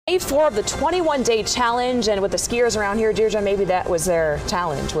Day 4 of the 21-day challenge, and with the skiers around here, Deirdre, maybe that was their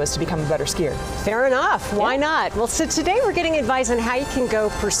challenge, was to become a better skier. Fair enough. Why not? Well, so today we're getting advice on how you can go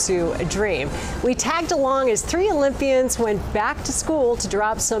pursue a dream. We tagged along as 3 Olympians went back to school to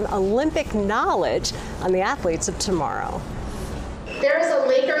drop some Olympic knowledge on the athletes of tomorrow. There is a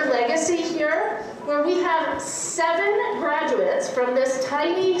Laker legacy here where we have 7 graduates from this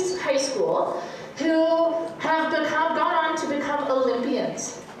tiny high school who have gone on to become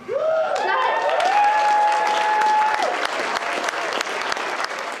Olympians.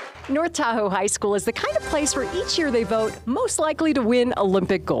 North Tahoe High School is the kind of place where each year they vote most likely to win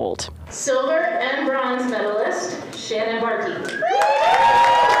Olympic gold. Silver and bronze medalist, Shannon Barkey.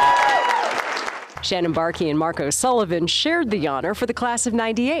 Shannon Barkey and Marco Sullivan shared the honor for the class of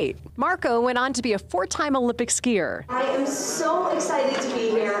 '98. Marco went on to be a 4-time Olympic skier. I am so excited to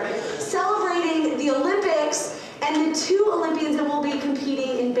be here celebrating the Olympics and the 2 Olympians that will be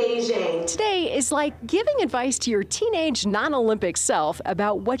competing in Beijing. Today is like giving advice to your teenage non-Olympic self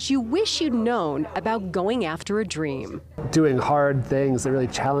about what you wish you'd known about going after a dream. Doing hard things that really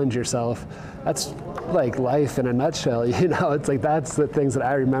challenge yourself, that's like life in a nutshell, you know? It's like that's the things that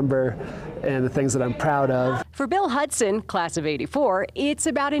I remember and the things that I'm proud of. For Bill Hudson, class of '84, it's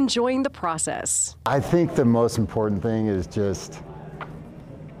about enjoying the process. I think the most important thing is just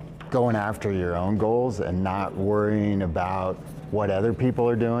going after your own goals and not worrying about what other people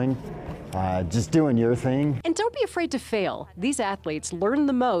are doing. Just doing your thing. And don't be afraid to fail. These athletes learn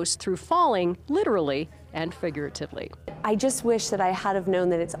the most through falling, literally and figuratively. I just wish that I had have known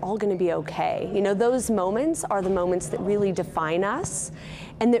that it's all going to be okay. You know, those moments are the moments that really define us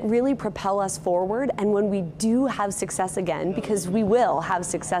and that really propel us forward. And when we do have success again, because we will have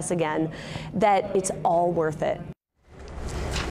success again, that it's all worth it.